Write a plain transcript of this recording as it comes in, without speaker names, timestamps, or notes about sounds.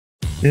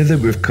Now that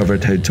we've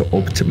covered how to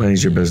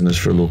optimize your business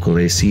for local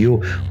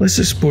SEO, let's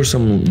explore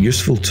some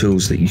useful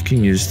tools that you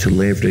can use to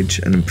leverage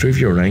and improve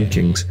your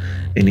rankings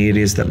in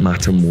areas that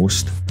matter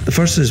most. The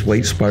first is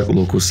Whitespark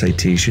Local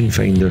Citation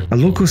Finder. A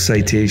local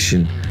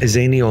citation is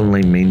any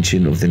online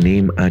mention of the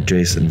name,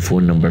 address and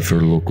phone number for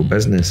a local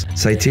business.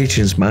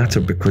 Citations matter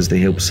because they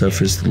help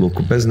surface the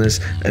local business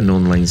in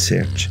online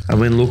search.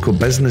 And when local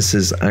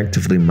businesses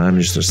actively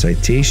manage their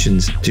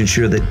citations to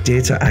ensure that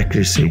data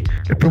accuracy,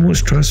 it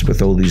promotes trust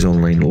with all these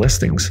online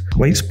listings.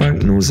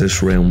 Whitespark knows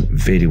this realm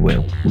very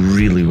well,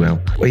 really well.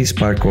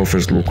 Whitespark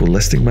offers local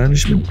listing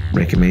management,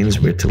 recommends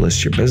where to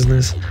list your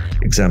business,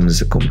 examines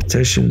the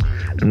competition,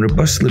 and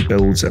robustly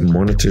builds and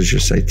monitors your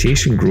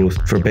citation growth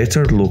for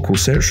better local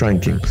search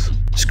rankings.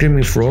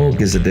 Screaming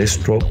Frog is a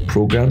desktop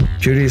program.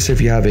 Curious if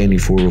you have any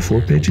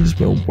 404 pages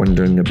while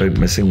wondering about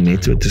missing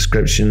meta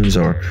descriptions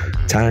or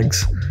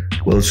tags?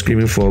 Well,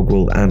 Screaming Frog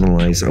will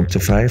analyse up to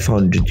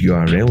 500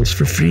 URLs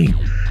for free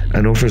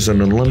and offers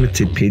an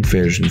unlimited paid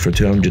version for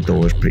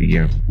 $200 per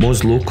year.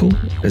 Moz Local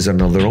is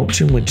another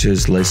option which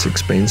is less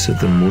expensive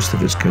than most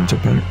of its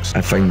counterparts.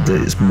 I find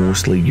that it's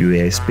mostly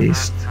US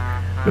based.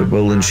 It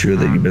will ensure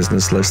that your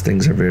business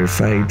listings are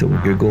verified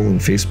on Google and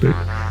Facebook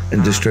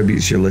and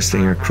distributes your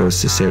listing across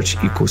the search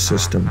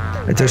ecosystem.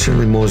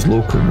 Additionally, Moz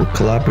Local will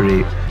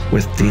collaborate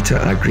with data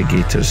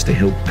aggregators to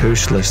help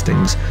push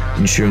listings,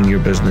 ensuring your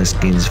business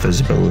gains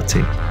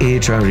visibility.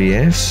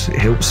 Ahrefs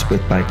helps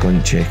with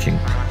backlink checking,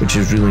 which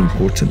is really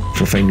important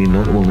for finding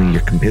not only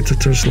your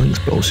competitors' links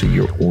but also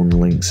your own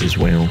links as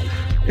well.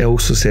 It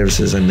also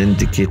serves as an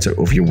indicator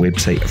of your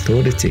website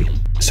authority.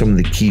 Some of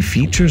the key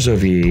features of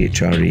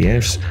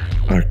Ahrefs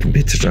are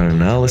competitor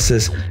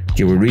analysis,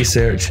 keyword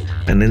research,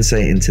 and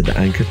insight into the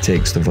anchor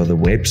text of other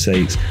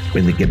websites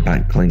when they get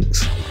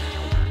backlinks.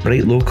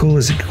 Bright Local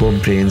is a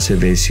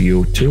comprehensive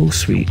SEO tool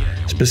suite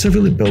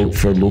specifically built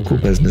for local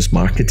business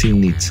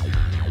marketing needs.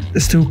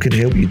 This tool can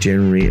help you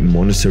generate and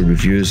monitor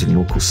reviews on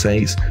local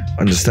sites,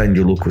 understand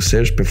your local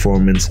search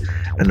performance,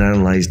 and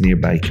analyze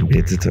nearby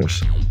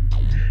competitors.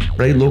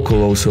 Bright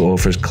Local also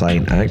offers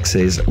client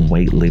access and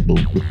white label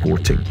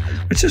reporting,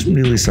 which isn't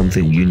really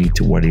something you need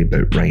to worry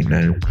about right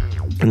now.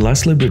 And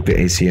lastly, we've got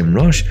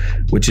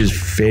SEMRush, which is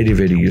a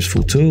very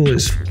useful tool.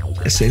 It's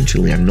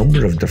essentially a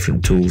number of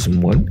different tools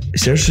in one. It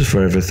searches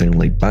for everything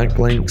like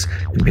backlinks,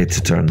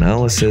 competitor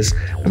analysis,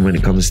 and when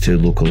it comes to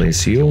local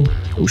SEO,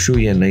 it will show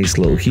you a nice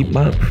little heat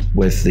map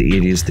with the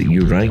areas that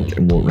you rank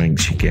and what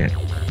ranks you get.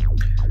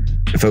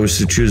 If I was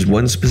to choose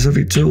one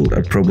specific tool,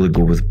 I'd probably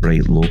go with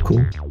Bright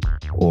Local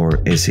or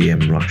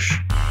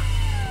SEMRush.